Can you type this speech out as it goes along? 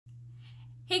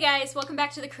Hey guys, welcome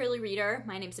back to the Curly Reader.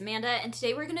 My name's Amanda, and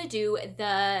today we're gonna do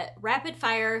the rapid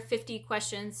fire 50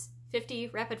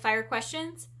 rapid fire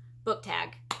questions book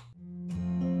tag.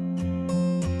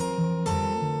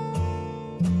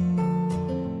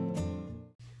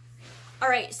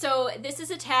 Alright, so this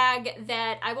is a tag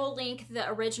that I will link the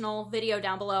original video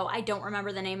down below. I don't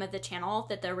remember the name of the channel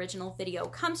that the original video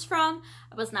comes from.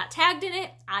 I was not tagged in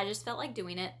it. I just felt like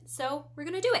doing it, so we're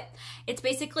going to do it. It's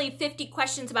basically 50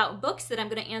 questions about books that I'm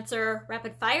going to answer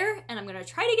rapid fire, and I'm going to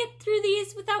try to get through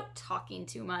these without talking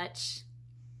too much.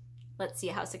 Let's see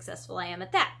how successful I am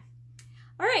at that.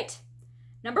 Alright,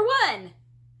 number 1,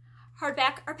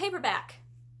 hardback or paperback?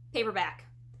 Paperback.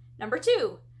 Number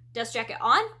 2, dust jacket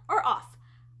on or off?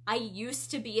 I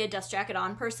used to be a dust jacket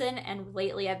on person, and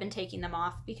lately I've been taking them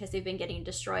off because they've been getting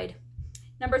destroyed.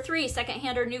 Number 3,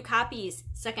 secondhand or new copies?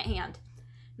 Secondhand.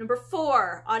 Number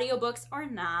 4, audiobooks or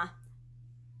nah?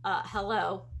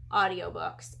 Hello,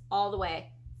 audiobooks all the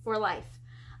way for life.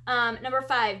 Number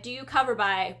 5, do you cover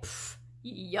by?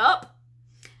 Yup.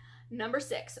 Number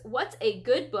 6, what's a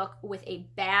good book with a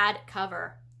bad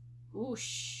cover?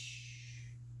 Oosh.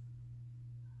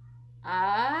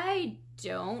 I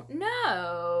don't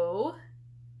know.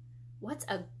 What's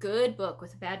a good book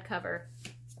with a bad cover?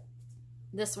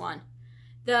 This one.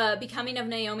 The Becoming of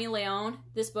Naomi Leone.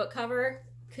 This book cover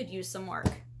could use some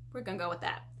work. We're gonna go with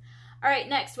that. All right,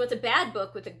 next, what's a bad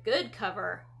book with a good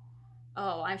cover?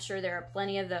 Oh, I'm sure there are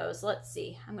plenty of those. Let's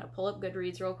see. I'm gonna pull up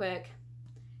Goodreads real quick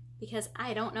because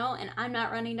I don't know, and I'm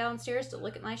not running downstairs to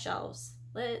look at my shelves.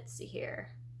 Let's see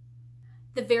here.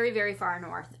 The Very, Very Far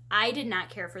North. I did not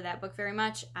care for that book very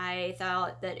much. I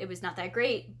thought that it was not that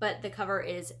great, but the cover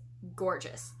is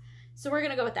gorgeous. So we're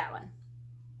going to go with that one.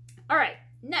 All right,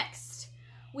 next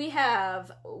we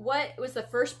have, what was the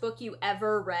first book you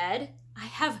ever read? I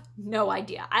have no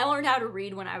idea. I learned how to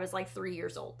read when I was like 3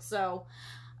 years old, so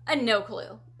no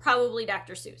clue. Probably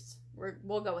Dr. Seuss.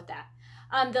 We'll go with that.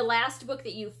 The last book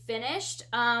that you finished,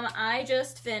 I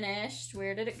just finished,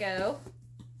 where did it go?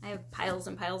 I have piles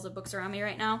and piles of books around me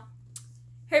right now.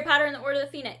 Harry Potter and the Order of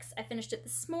the Phoenix. I finished it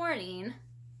this morning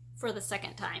for the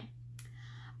second time.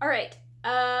 All right,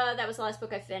 that was the last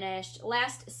book I finished.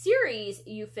 Last series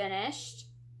you finished,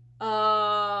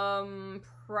 probably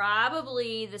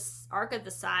this Arc of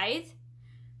the Scythe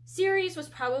series was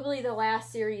probably the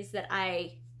last series that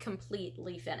I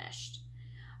completely finished.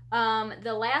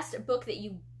 The last book that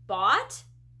you bought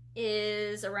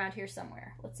is around here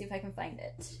somewhere. Let's see if I can find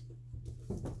it.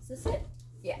 Is this it?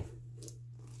 Yeah.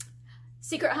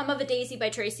 Secret Hum of a Daisy by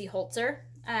Tracy Holzer.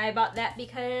 I bought that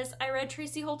because I read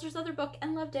Tracy Holzer's other book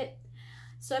and loved it.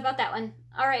 So I bought that one.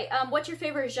 All right, what's your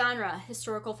favorite genre?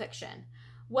 Historical fiction.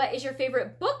 What is your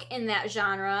favorite book in that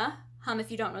genre? Hum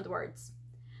if you don't know the words.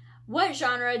 What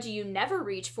genre do you never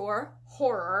reach for?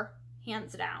 Horror,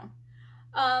 hands down.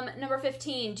 Number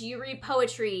 15, do you read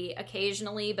poetry?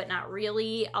 Occasionally, but not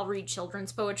really. I'll read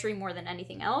children's poetry more than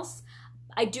anything else.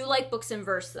 I do like books in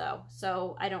verse, though,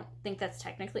 so I don't think that's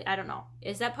technically, I don't know.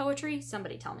 Is that poetry?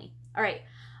 Somebody tell me. All right.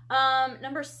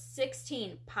 Number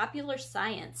 16, popular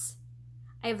science.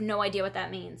 I have no idea what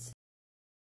that means.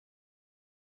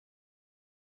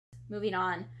 Moving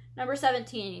on. Number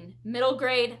 17, middle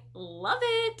grade. Love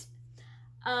it.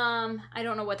 I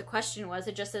don't know what the question was.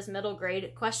 It just says middle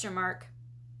grade, question mark.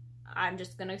 I'm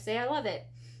just going to say I love it.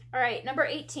 All right. Number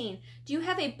 18, do you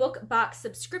have a book box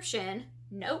subscription?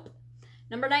 Nope.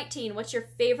 Number 19, what's your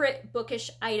favorite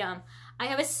bookish item? I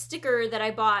have a sticker that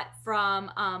I bought from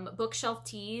Bookshelf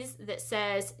Tees that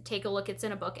says, take a look, it's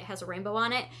in a book. It has a rainbow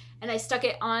on it. And I stuck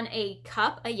it on a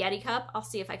cup, a Yeti cup. I'll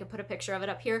see if I can put a picture of it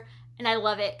up here. And I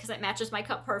love it because it matches my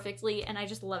cup perfectly, and I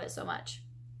just love it so much.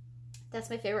 That's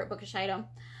my favorite bookish item.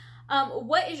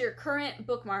 What is your current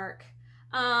bookmark?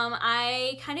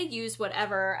 I kind of use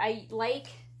whatever. I like...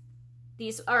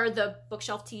 These are the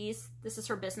Bookshelf Tees. This is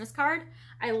her business card.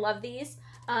 I love these.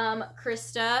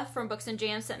 Krista from Books and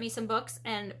Jams sent me some books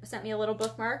and sent me a little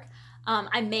bookmark.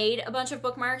 I made a bunch of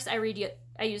bookmarks. I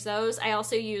use those. I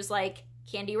also use like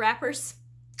candy wrappers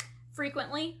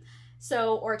frequently.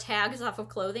 Or tags off of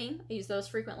clothing. I use those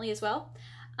frequently as well.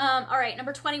 All right,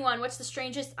 number 21. What's the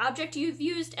strangest object you've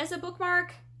used as a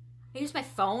bookmark? I use my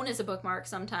phone as a bookmark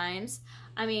sometimes.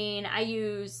 I mean, I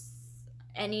use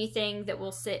anything that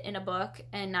will sit in a book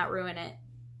and not ruin it.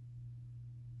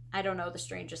 I don't know the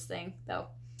strangest thing, though.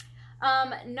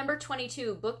 Number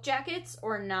 22, book jackets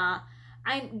or nah?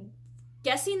 I'm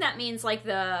guessing that means like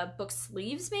the book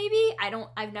sleeves, maybe?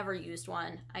 I've never used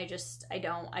one. I just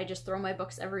throw my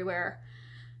books everywhere.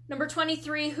 Number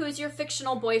 23, who's your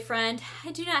fictional boyfriend?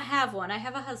 I do not have one. I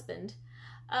have a husband.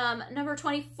 Number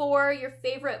 24, your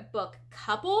favorite book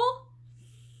couple?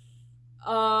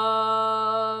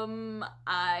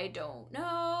 don't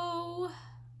know.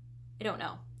 I don't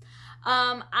know.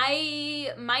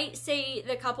 I might say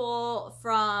the couple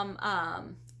from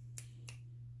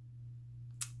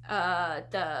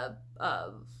the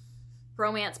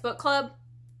romance book club,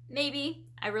 maybe.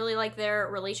 I really like their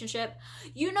relationship.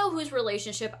 You know whose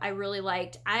relationship I really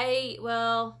liked? I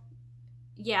liked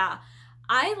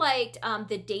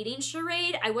the dating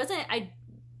charade. I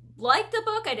liked the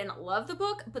book. I didn't love the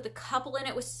book, but the couple in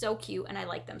it was so cute and I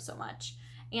liked them so much.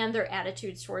 And their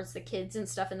attitudes towards the kids and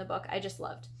stuff in the book, I just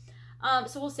loved.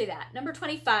 So we'll say that. Number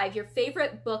 25, your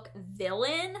favorite book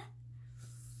villain.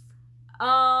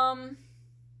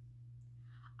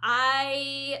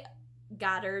 I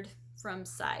Goddard from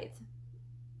Scythe.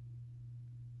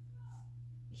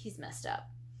 He's messed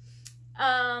up.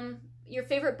 Your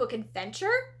favorite book adventure?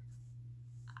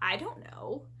 I don't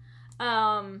know.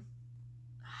 I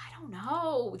don't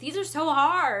know. These are so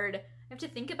hard. I have to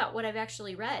think about what I've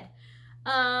actually read.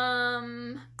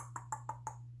 I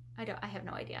have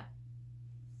no idea.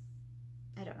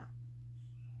 I don't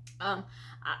know.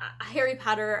 Harry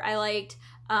Potter I liked.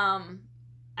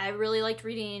 I really liked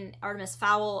reading Artemis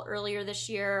Fowl earlier this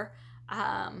year.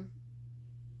 I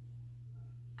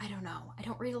don't know. I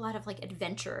don't read a lot of like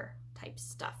adventure type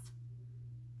stuff.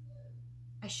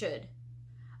 I should.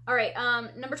 All right,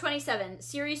 number 27,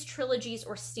 series, trilogies,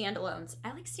 or standalones.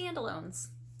 I like standalones,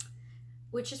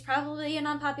 which is probably an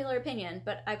unpopular opinion,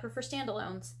 but I prefer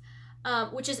standalones,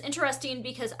 which is interesting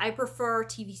because I prefer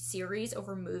TV series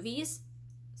over movies.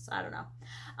 So I don't know.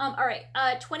 All right,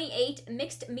 28,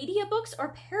 mixed media books or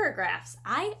paragraphs.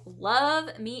 I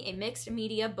love me a mixed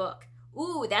media book.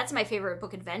 Ooh, that's my favorite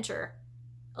book adventure.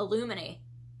 Illumine.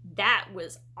 That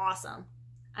was awesome.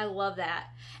 I love that.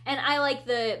 And I like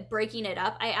the breaking it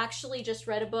up. I actually just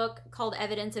read a book called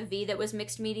Evidence of V that was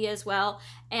mixed media as well.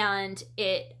 And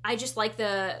I just like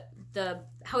the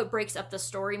how it breaks up the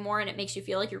story more and it makes you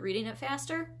feel like you're reading it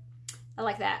faster. I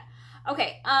like that.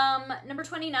 Okay, number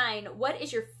 29. What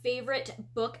is your favorite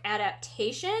book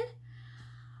adaptation?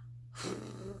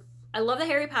 I love the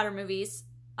Harry Potter movies.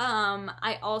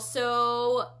 I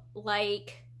also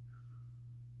like,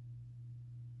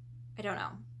 I don't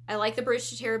know. I like the Bridge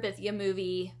to Terabithia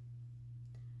movie.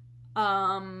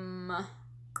 I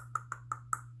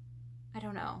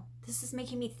don't know. This is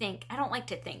making me think. I don't like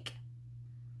to think.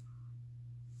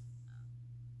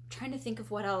 I'm trying to think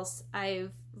of what else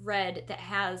I've read that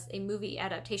has a movie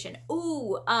adaptation.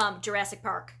 Ooh, Jurassic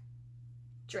Park.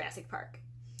 Jurassic Park.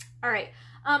 All right.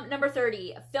 Number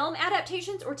 30, film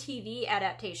adaptations or TV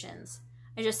adaptations?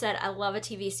 I just said I love a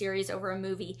TV series over a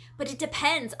movie, but it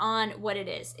depends on what it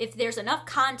is. If there's enough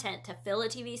content to fill a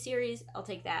TV series, I'll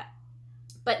take that.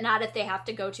 But not if they have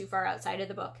to go too far outside of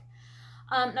the book.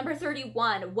 Number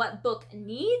 31, what book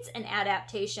needs an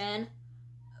adaptation?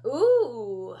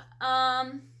 Ooh.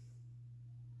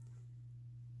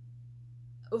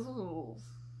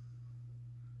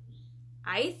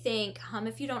 I think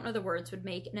If You Don't Know the Words would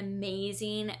make an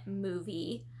amazing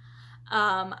movie.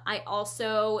 I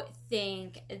also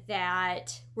think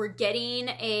that we're getting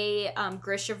a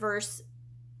Grishaverse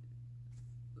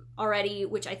already,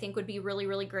 which I think would be really,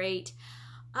 really great.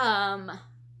 I'm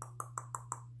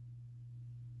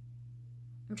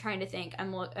trying to think.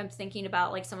 I'm thinking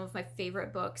about like some of my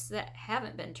favorite books that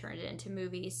haven't been turned into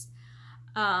movies.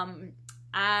 The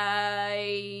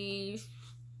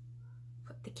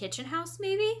Kitchen House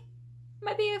maybe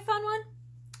might be a fun one.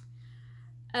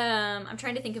 I'm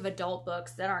trying to think of adult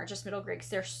books that aren't just middle grade because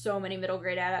there's so many middle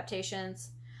grade adaptations.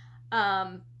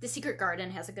 The Secret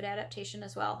Garden has a good adaptation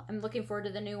as well. I'm looking forward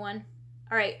to the new one.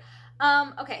 All right.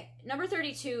 Okay. Number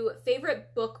 32,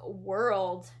 favorite book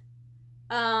world.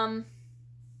 I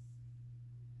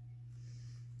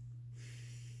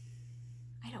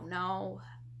don't know.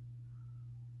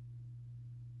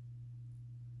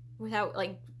 Without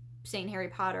like saying Harry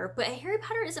Potter, but Harry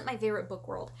Potter isn't my favorite book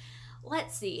world.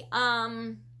 Let's see.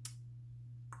 I'm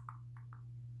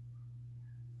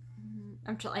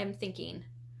thinking.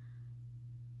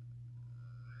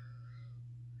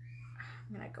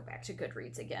 I'm gonna go back to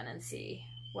Goodreads again and see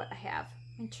what I have.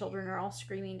 My children are all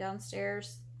screaming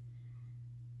downstairs.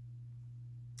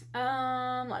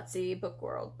 Let's see. Book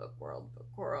world.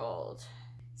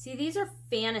 See, these are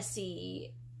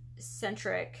fantasy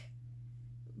centric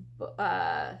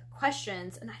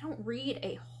questions, and I don't read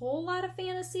a whole lot of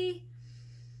fantasy.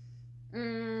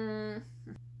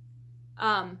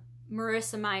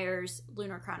 Marissa Meyer's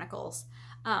Lunar Chronicles.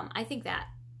 I think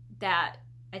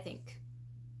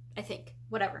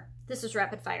whatever. This is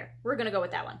rapid fire. We're gonna go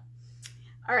with that one.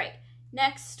 All right.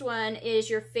 Next one is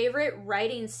your favorite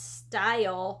writing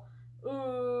style.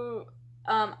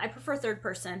 I prefer third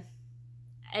person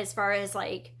as far as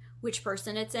like which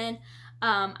person it's in.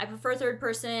 I prefer third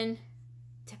person.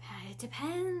 It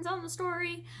depends on the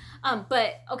story.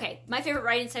 But okay, my favorite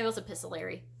writing style is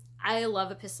epistolary. I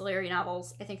love epistolary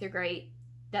novels. I think they're great.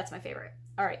 That's my favorite.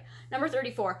 All right, number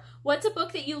 34. What's a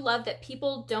book that you love that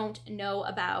people don't know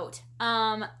about?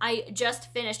 I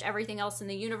just finished Everything Else in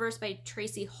the Universe by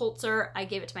Tracy Holzer. I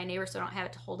gave it to my neighbor, so I don't have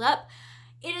it to hold up.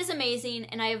 It is amazing,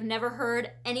 and I have never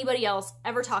heard anybody else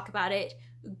ever talk about it.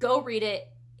 Go read it.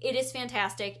 It is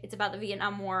fantastic. It's about the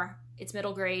Vietnam War. It's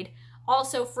middle grade.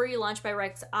 Also, Free Lunch by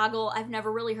Rex Ogle. I've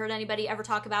never really heard anybody ever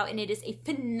talk about, and it is a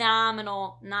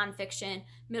phenomenal nonfiction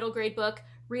middle grade book.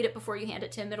 Read it before you hand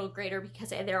it to a middle grader because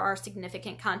there are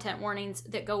significant content warnings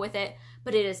that go with it,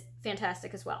 but it is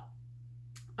fantastic as well.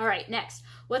 All right, next.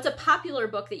 What's a popular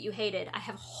book that you hated? I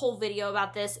have a whole video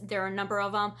about this. There are a number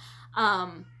of them,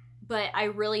 but I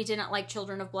really didn't like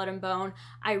Children of Blood and Bone.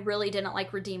 I really didn't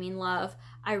like Redeeming Love.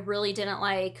 I really didn't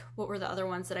like, what were the other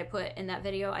ones that I put in that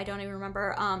video? I don't even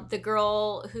remember. The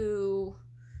girl who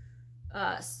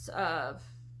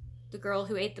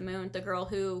ate the moon, the girl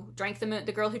who drank the moon,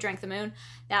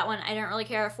 that one I didn't really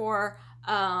care for.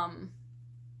 I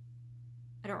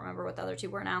don't remember what the other two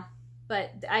were now,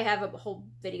 but I have a whole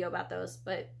video about those.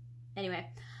 But anyway,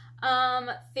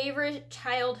 favorite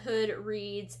childhood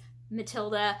reads: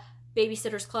 Matilda,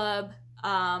 Babysitter's Club,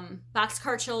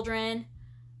 Boxcar Children,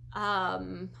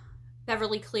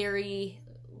 Beverly Cleary.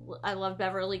 I love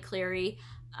Beverly Cleary.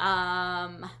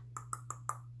 I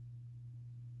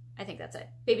think that's it.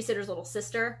 Babysitter's Little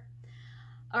Sister.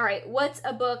 All right, what's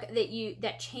a book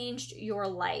that changed your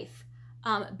life?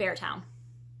 Beartown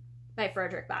by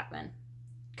Frederick Bachman.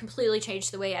 Completely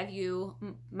changed the way I view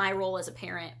my role as a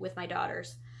parent with my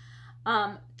daughters.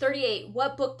 38,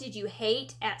 what book did you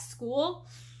hate at school?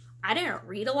 I didn't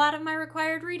read a lot of my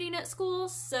required reading at school,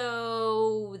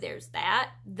 so there's that.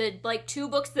 The 2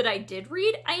 books that I did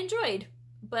read, I enjoyed,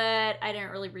 but I didn't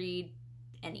really read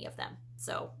any of them,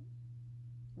 so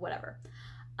whatever.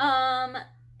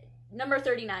 Number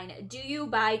 39, do you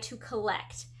buy to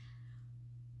collect?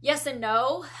 Yes and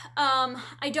no.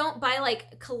 I don't buy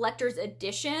collector's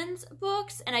editions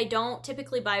books, and I don't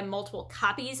typically buy multiple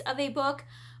copies of a book,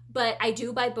 but I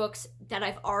do buy books that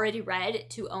I've already read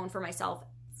to own for myself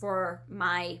for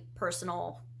my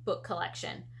personal book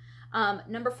collection.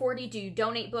 Number 40, do you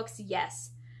donate books?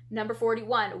 Yes. Number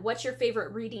 41, what's your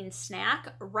favorite reading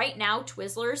snack? Right now,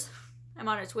 Twizzlers. I'm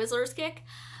on a Twizzlers kick.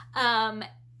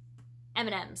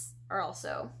 M&Ms are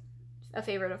also a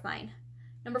favorite of mine.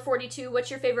 Number 42, what's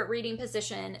your favorite reading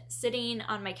position? Sitting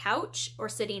on my couch or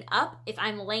sitting up? If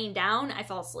I'm laying down, I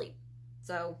fall asleep.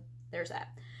 So there's that.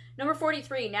 Number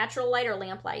 43, natural light or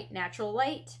lamplight? Natural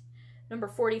light. Number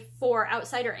 44,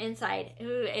 outside or inside?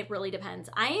 Ooh, it really depends.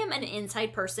 I am an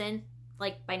inside person,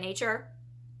 by nature.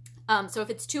 So if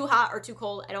it's too hot or too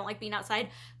cold, I don't like being outside,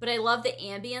 but I love the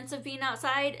ambience of being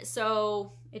outside,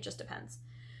 so it just depends.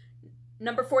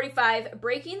 Number 45,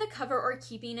 breaking the cover or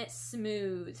keeping it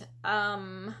smooth.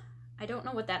 I don't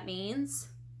know what that means,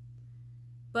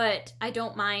 but I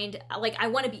don't mind. I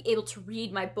want to be able to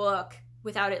read my book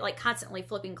without it constantly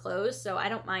flipping closed, so I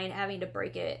don't mind having to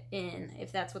break it in,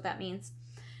 if that's what that means.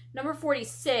 Number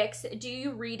 46, do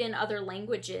you read in other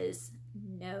languages?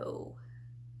 No.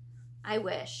 I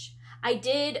wish. I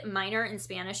did minor in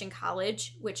Spanish in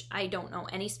college, which I don't know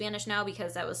any Spanish now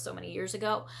because that was so many years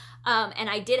ago. And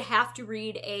I did have to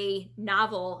read a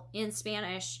novel in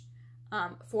Spanish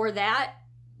for that,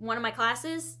 one of my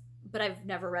classes, but I've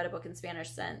never read a book in Spanish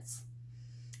since.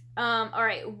 All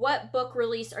right, what book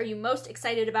release are you most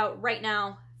excited about right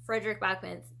now? Frederick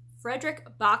Bachman's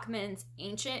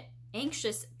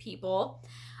Anxious People.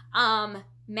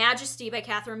 Majesty by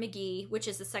Catherine McGee, which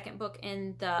is the second book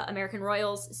in the American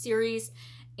Royals series,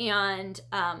 and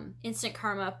Instant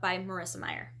Karma by Marissa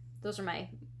Meyer. Those are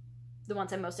the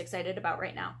ones I'm most excited about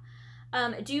right now.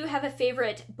 Do you have a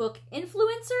favorite book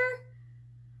influencer?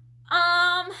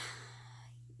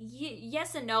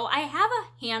 Yes and no. I have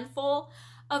a handful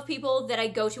of people that I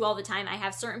go to all the time. I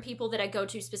have certain people that I go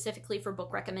to specifically for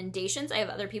book recommendations. I have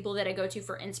other people that I go to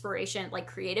for inspiration,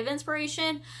 creative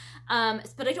inspiration.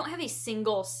 But I don't have a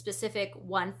single specific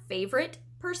one favorite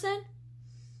person.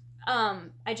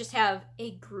 I just have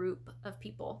a group of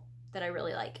people that I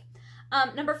really like.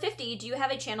 Number 50, do you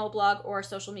have a channel, blog, or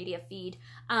social media feed?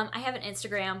 I have an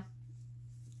Instagram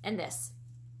and this.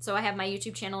 So I have my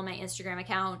YouTube channel and my Instagram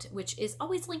account, which is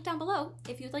always linked down below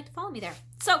if you'd like to follow me there.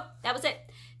 So that was it.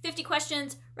 50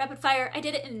 questions, rapid fire. I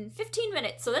did it in 15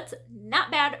 minutes, so that's not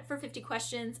bad for 50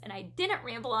 questions, and I didn't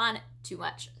ramble on too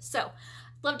much. So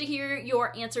love to hear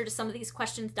your answer to some of these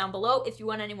questions down below. If you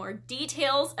want any more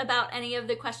details about any of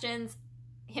the questions,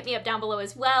 hit me up down below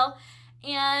as well.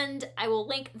 and I will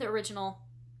link the original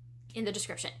in the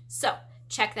description. So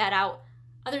check that out.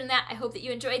 Other than that, I hope that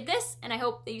you enjoyed this, and I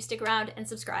hope that you stick around and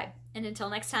subscribe. And until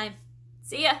next time,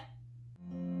 see ya!